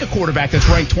would take a quarterback that's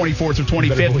ranked 24th or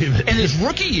 25th in his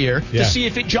rookie year to see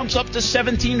if it jumps up to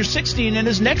 17 or 16 in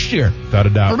his next year. Without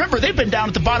a doubt. Remember, they've been down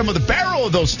at the bottom of the barrel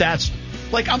of those stats.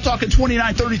 Like, I'm talking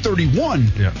 29, 30, 31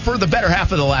 for the better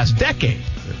half of the last decade.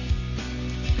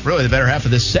 Really, the better half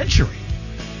of this century.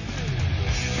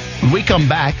 When we come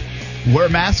back, wear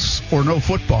masks or no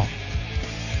football.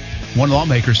 One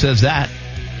lawmaker says that.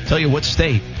 Tell you what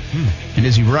state. And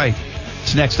is he right?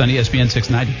 It's next on ESPN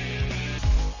 690.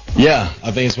 Yeah,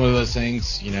 I think it's one of those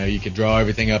things, you know, you could draw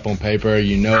everything up on paper,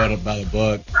 you know it about a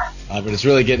book, but it's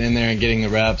really getting in there and getting the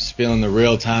reps, feeling the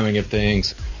real timing of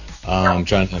things, trying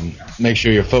to make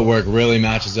sure your footwork really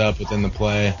matches up within the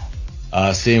play,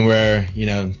 seeing where, you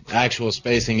know, actual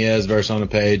spacing is versus on the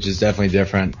page is definitely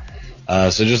different.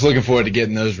 So just looking forward to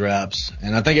getting those reps.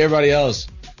 And I think everybody else,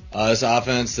 this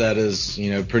offense that is,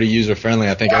 you know, pretty user-friendly,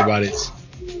 I think everybody's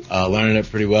learning it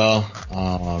pretty well,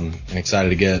 and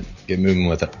excited to get moving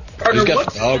with it. Who's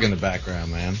got the dog in the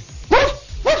background, man?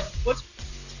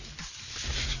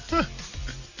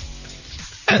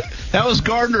 That was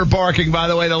Gardner barking, by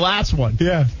the way, the last one.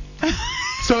 Yeah.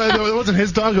 So it wasn't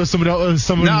his dog, it was somebody else?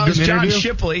 No, it was John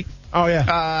Shipley. Oh, yeah.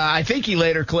 I think he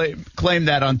later claimed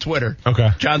that on Twitter. Okay.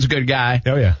 John's a good guy.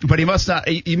 Oh, yeah. But he must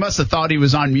have thought he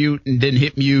was on mute and didn't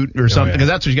hit mute or something, because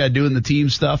that's what you got to do in the team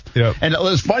stuff. Yep. And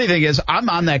the funny thing is, I'm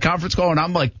on that conference call, and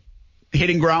I'm like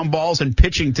hitting ground balls and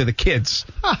pitching to the kids.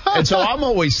 And so I'm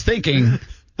always thinking,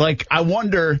 like, I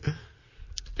wonder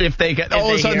if they get all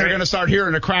of a sudden they're going to start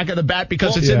hearing a crack of the bat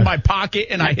because it's in my pocket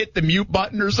and I hit the mute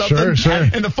button or something. Sure.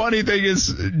 And the funny thing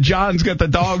is, John's got the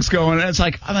dogs going, and it's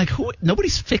like, I'm like,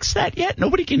 nobody's fixed that yet?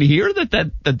 Nobody can hear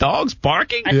that the dog's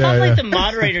barking? I thought like the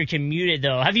moderator can mute it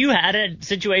though. Have you had a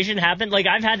situation happen? Like,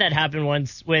 I've had that happen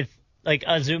once with like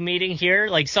a Zoom meeting here.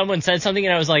 Like, someone said something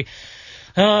and I was like,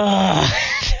 oh,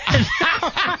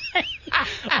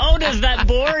 does that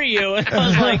bore you? And I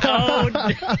was like, oh.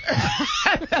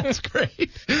 That's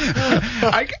great.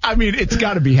 I mean, it's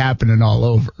got to be happening all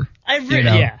over.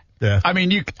 Yeah. I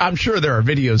mean, I'm sure there are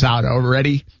videos out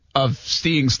already of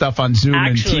seeing stuff on Zoom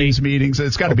and Teams meetings.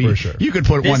 It's got to be. Sure. You could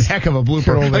put one heck of a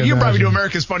blooper. Like, you probably do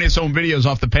America's Funniest Home Videos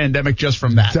off the pandemic just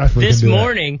from that. This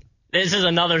morning, this is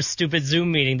another stupid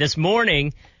Zoom meeting. This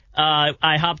morning,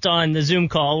 I hopped on the Zoom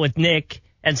call with Nick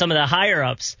and some of the higher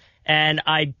ups, and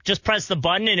I just pressed the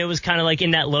button, and it was kind of like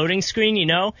in that loading screen, you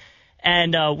know.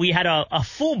 And we had a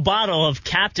full bottle of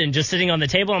Captain just sitting on the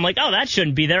table. I'm like, oh, that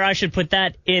shouldn't be there. I should put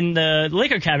that in the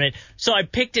liquor cabinet. So I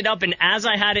picked it up, and as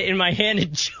I had it in my hand,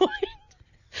 it joined.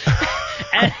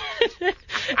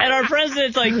 and our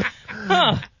president's like,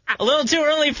 a little too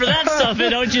early for that stuff,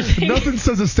 don't you think? Nothing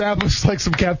says established like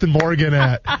some Captain Morgan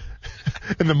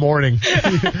in the morning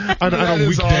on a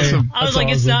weekday. Awesome. I was like,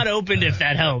 it's not opened if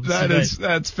that helps.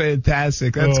 That's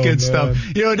fantastic. That's good stuff.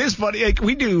 You know, it is funny. Like,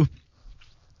 we do,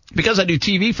 because I do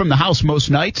TV from the house most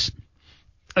nights,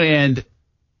 and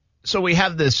so we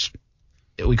have this,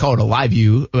 we call it a live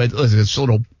view. It's this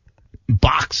little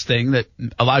box thing that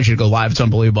allows you to go live. It's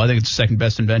unbelievable. I think it's the second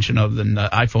best invention other than the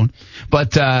iPhone.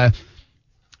 But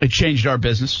it changed our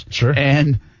business. Sure.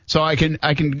 And so I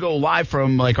can go live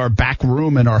from like our back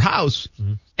room in our house.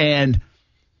 Mm-hmm.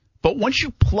 But once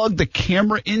you plug the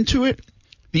camera into it,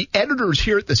 the editors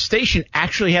here at the station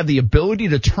actually have the ability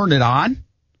to turn it on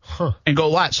and go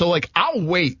live. So like, I'll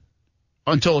wait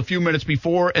until a few minutes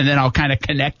before, and then I'll kind of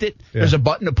connect it. Yeah. There's a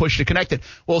button to push to connect it.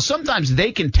 Well, sometimes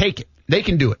they can take it. They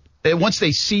can do it. And once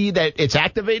they see that it's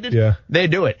activated, they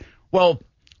do it. Well,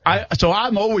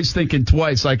 I'm always thinking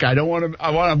twice. Like, I want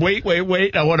to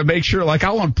wait. I want to make sure, like,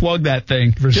 I'll unplug that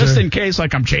thing just in case,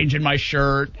 like, I'm changing my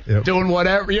shirt, doing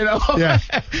whatever, you know? Yeah.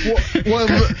 Well,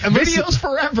 videos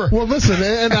forever. Well, listen,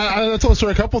 and I told the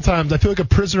story a couple times. I feel like a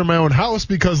prisoner in my own house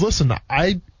because, listen,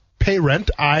 I pay rent.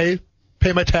 I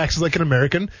pay my taxes like an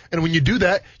American. And when you do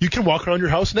that, you can walk around your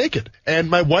house naked. And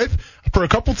my wife, for a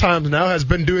couple times now, has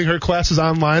been doing her classes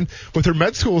online with her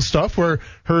med school stuff where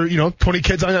her, 20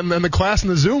 kids on the class in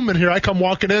the Zoom. And here I come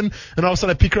walking in and all of a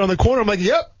sudden I peek around the corner. I'm like,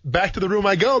 yep, back to the room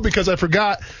I go because I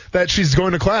forgot that she's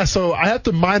going to class. So I have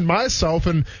to mind myself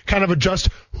and kind of adjust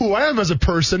who I am as a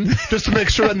person just to make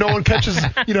sure that no one catches,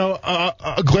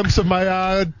 a glimpse of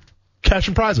my cash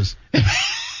and prizes.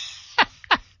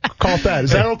 Call it that.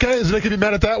 Is that okay? Is it going to be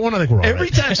mad at that one? I think we're all Every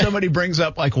right. time somebody brings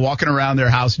up, like, walking around their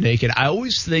house naked, I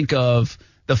always think of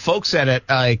the folks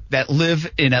that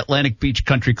live in Atlantic Beach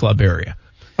Country Club area.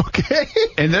 Okay.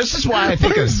 And this is why I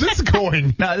think Where is this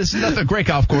going? No, this is nothing. Great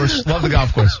golf course. Love the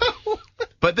golf course.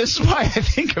 But this is why I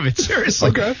think of it seriously.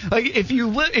 Okay. Like, if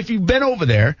you've been over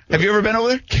there, have you ever been over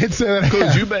there? Can't say that.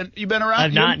 Cool. You been around?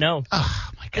 I've not, no. Oh,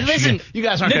 my gosh. Listen, you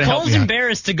guys aren't going to help me Nicole's out.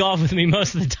 embarrassed to golf with me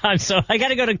most of the time, so I got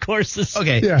to go to courses.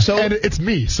 Okay. Yeah. So and it's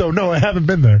me. So no, I haven't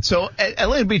been there. So at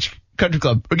Atlantic Beach Country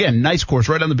Club, again, nice course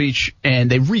right on the beach, and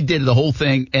they redid the whole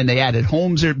thing, and they added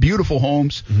homes there, beautiful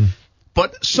homes. Mm-hmm.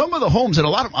 But some of the homes, and a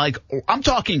lot of them, like, I'm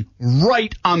talking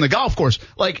right on the golf course,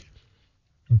 like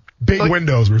big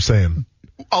windows, we're saying.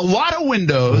 A lot of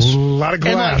windows. A lot of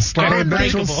glass.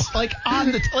 Like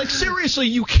seriously,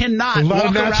 you cannot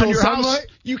walk around your house.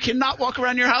 You cannot walk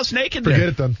around your house naked. Forget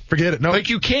it then. Forget it. No. Like,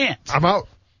 you can't. I'm out,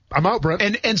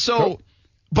 Brent. And so, nope.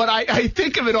 But I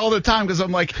think of it all the time because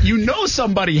I'm like,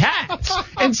 somebody has.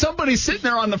 And somebody's sitting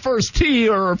there on the first tee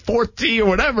or fourth tee or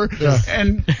whatever. Yeah.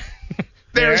 And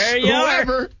there's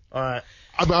whoever. All right.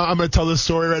 I'm going to tell this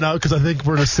story right now because I think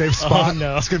we're in a safe spot. Oh,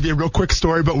 no. It's going to be a real quick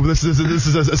story, but this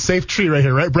is a safe tree right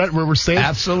here, right, Brent? Where we're safe.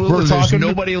 Absolutely. We're There's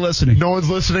nobody listening. No one's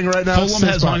listening right now. Fulham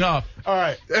has hung up. All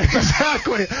right.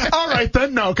 Exactly. All right,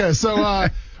 then. No. Okay. So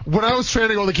when I was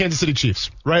training with the Kansas City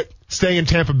Chiefs, right, staying in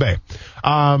Tampa Bay,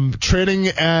 training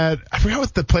at, I forgot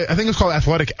what the play, I think it was called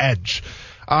Athletic Edge.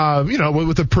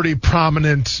 With a pretty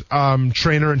prominent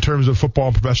trainer in terms of football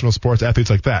and professional sports, athletes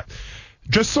like that.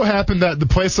 Just so happened that the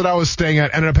place that I was staying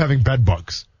at ended up having bed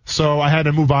bugs. So I had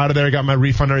to move out of there, got my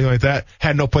refund and everything like that,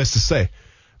 had no place to stay.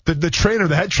 The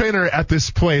head trainer at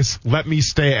this place let me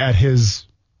stay at his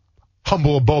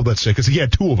humble abode, let's say, because he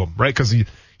had two of them, right? Because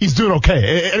he's doing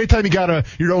okay. Anytime you got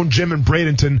your own gym in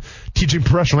Bradenton teaching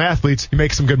professional athletes, you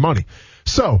make some good money.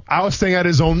 So I was staying at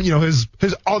his own, his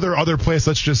other place,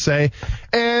 let's just say,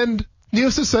 and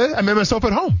needless to say, I made myself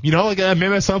at home. I made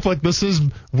myself like, this is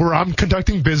where I'm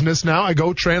conducting business now. I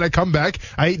go train, I come back,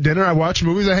 I eat dinner, I watch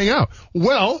movies, I hang out.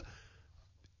 Well,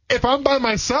 if I'm by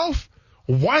myself,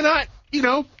 why not?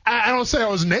 I don't say I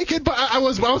was naked, but I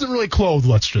wasn't really clothed,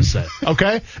 let's just say.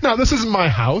 Okay? Now, this isn't my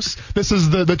house. This is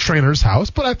the trainer's house,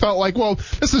 but I felt like, well,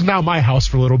 this is now my house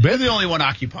for a little bit. You're the only one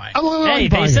occupying. I'm the only one Hey,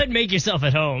 occupying they said it. make yourself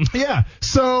at home. Yeah.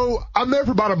 So I'm there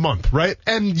for about a month, right?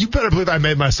 And you better believe I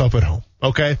made myself at home.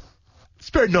 Okay?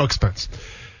 Spared no expense.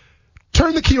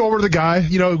 Turn the key over to the guy,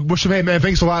 wish him, hey, man,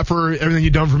 thanks a lot for everything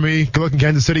you've done for me. Good luck in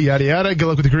Kansas City, yada, yada. Good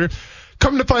luck with the career.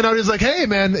 Come to find out, he's like, hey,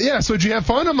 man, yeah, so did you have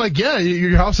fun? I'm like, yeah,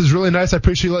 your house is really nice. I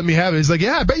appreciate you letting me have it. He's like,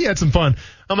 yeah, I bet you had some fun.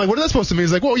 I'm like, what is that supposed to mean?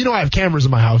 He's like, well, I have cameras in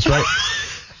my house, right?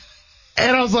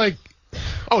 And I was like,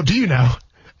 oh, do you now?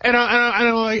 And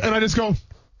I just go,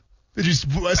 did you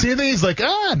see anything? He's like, no,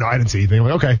 I didn't see anything. I'm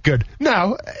like, okay, good.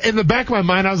 Now, in the back of my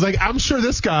mind, I was like, I'm sure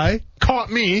this guy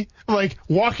caught me, like,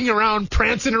 walking around,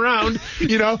 prancing around,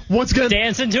 once again.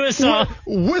 Dancing to a song.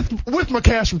 With my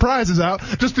cash and prizes out,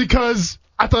 just because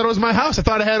I thought it was my house. I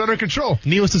thought I had it under control.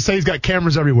 Needless to say, he's got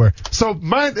cameras everywhere. So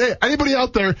anybody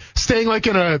out there staying like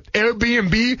in a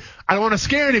Airbnb, I don't want to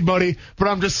scare anybody, but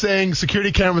I'm just saying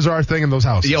security cameras are our thing in those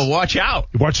houses. Yo, watch out.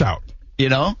 Watch out.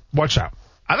 Watch out.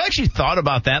 I've actually thought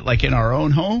about that, like, in our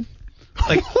own home.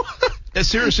 Like,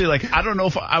 seriously, like, I don't know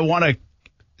if I want to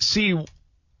see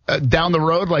down the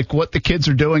road, like, what the kids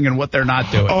are doing and what they're not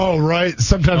doing. Oh, right.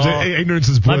 Sometimes ignorance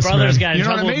is bliss, My brothers man. got in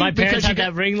trouble. what I mean? My parents Because had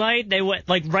that ring light. They went,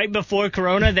 like, right before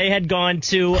Corona, they had gone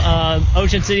to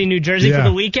Ocean City, New Jersey for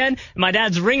the weekend. And my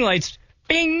dad's ring lights,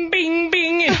 bing, bing,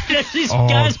 bing. And there's these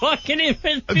guys walking in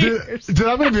with beers. Dude,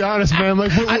 I'm going to be honest, man.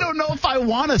 Like, I don't know if I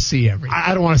want to see everything.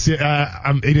 I don't want to see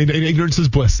it. Ignorance is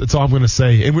bliss. That's all I'm going to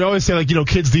say. And we always say, like,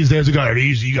 kids these days, you got it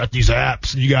easy. You got these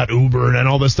apps, and you got Uber and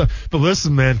all this stuff. But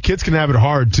listen, man, kids can have it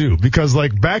hard, too. Because,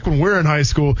 like, back when we were in high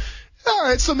school, All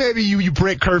right, so maybe you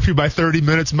break curfew by 30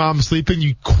 minutes, mom's sleeping,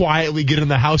 you quietly get in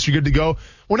the house, you're good to go.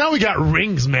 Well, now we got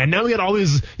rings, man. Now we got all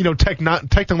these,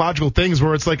 technological things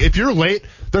where it's like if you're late,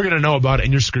 they're going to know about it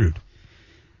and you're screwed.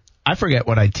 I forget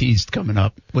what I teased coming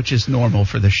up, which is normal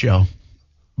for the show.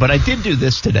 But I did do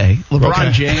this today.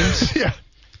 LeBron James. Yeah.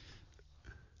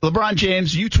 LeBron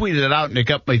James, you tweeted it out and it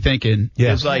got me thinking. Yeah.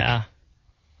 It was like,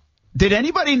 did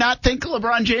anybody not think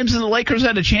LeBron James and the Lakers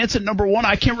had a chance at number one?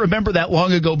 I can't remember that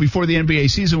long ago before the NBA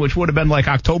season, which would have been like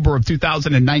October of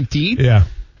 2019. Yeah.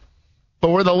 But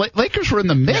where the Lakers were in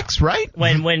the mix, right?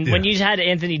 When you had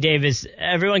Anthony Davis,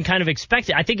 everyone kind of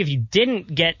expected. I think if you didn't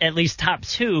get at least top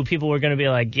two, people were going to be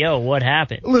like, "Yo, what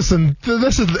happened?" Listen,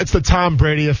 it's the Tom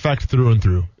Brady effect through and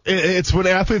through. It's when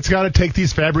athletes got to take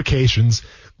these fabrications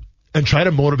and try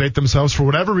to motivate themselves for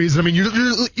whatever reason. I mean, you're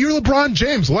LeBron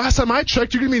James. Last time I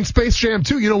checked, you're going to be in Space Jam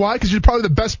 2. You know why? Because you're probably the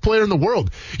best player in the world.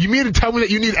 You mean to tell me that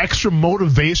you need extra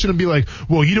motivation and be like,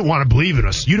 well, you didn't want to believe in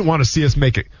us. You didn't want to see us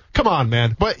make it. Come on,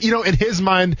 man. But, in his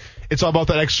mind, it's all about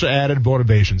that extra added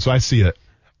motivation. So I see it.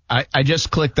 I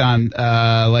just clicked on,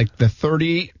 the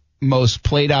 30 most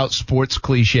played out sports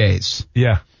cliches.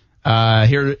 Yeah.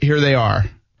 Here they are.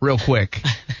 Real quick.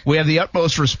 We have the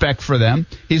utmost respect for them.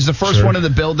 He's the first one in the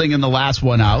building and the last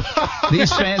one out.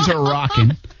 These fans are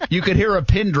rocking. You could hear a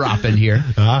pin drop in here.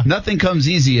 Nothing comes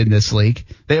easy in this league.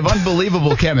 They have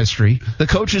unbelievable chemistry. The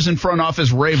coaches in front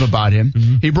office rave about him.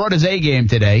 Mm-hmm. He brought his A game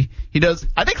today. He does.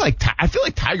 I feel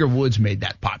like Tiger Woods made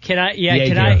that pop. Can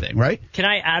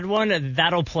I add one?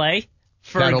 That'll play.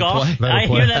 For golf. I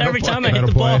hear that every time I hit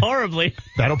the ball horribly.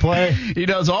 That'll play. He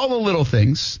does all the little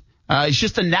things. He's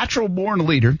just a natural-born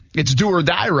leader. It's do or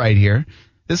die right here.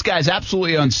 This guy's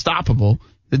absolutely unstoppable.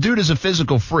 The dude is a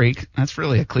physical freak. That's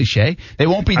really a cliche. They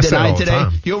won't be denied today.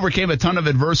 He overcame a ton of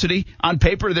adversity. On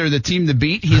paper, they're the team to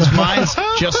beat. His mind's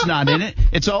just not in it.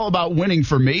 It's all about winning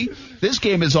for me. This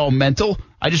game is all mental.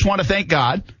 I just want to thank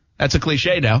God. That's a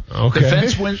cliche now. Okay.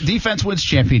 Defense wins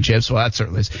championships. Well, that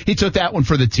certainly is. He took that one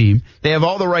for the team. They have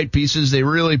all the right pieces. They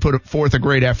really put forth a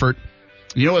great effort.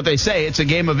 You know what they say? It's a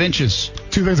game of inches.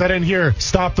 Two things I didn't hear.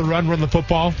 Stop the run the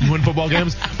football, win football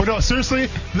games. But no, seriously,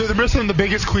 they're missing the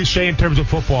biggest cliche in terms of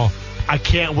football. I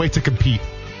can't wait to compete.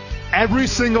 Every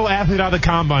single athlete out of the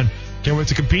combine. Can't wait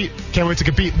to compete. Can't wait to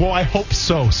compete. Well, I hope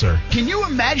so, sir. Can you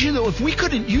imagine, though, if we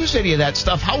couldn't use any of that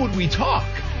stuff, how would we talk?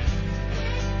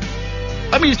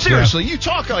 I mean, seriously, you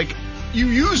talk like you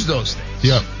use those things.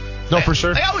 Yeah. No, for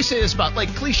sure. I always say this about,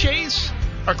 cliches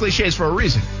are cliches for a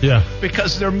reason. Yeah.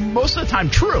 Because they're most of the time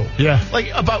true. Yeah.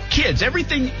 Like about kids.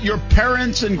 Everything your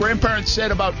parents and grandparents said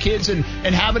about kids and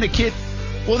having a kid,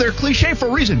 well, they're cliche for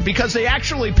a reason because they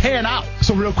actually pan out.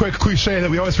 So real quick, cliche that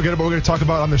we always forget about we're going to talk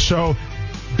about on the show.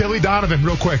 Billy Donovan,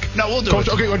 real quick. No, we'll do Coach,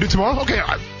 it. Okay, you want to do tomorrow? Okay,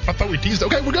 I thought we teased.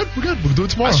 Okay, we're good. We'll do it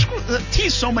tomorrow. I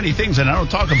tease so many things that I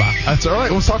don't talk about. That's all right.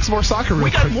 Let's talk some more soccer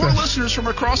real quick. We got more listeners from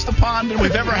across the pond than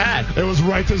we've ever had. It was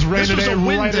right as rain today.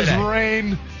 Right as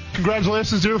rain.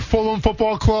 Congratulations to Fulham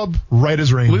Football Club. Right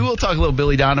as rain. We will talk a little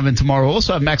Billy Donovan tomorrow. We'll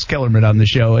also have Max Kellerman on the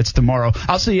show. It's tomorrow.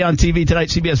 I'll see you on TV tonight,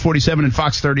 CBS 47 and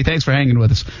Fox 30. Thanks for hanging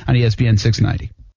with us on ESPN 690.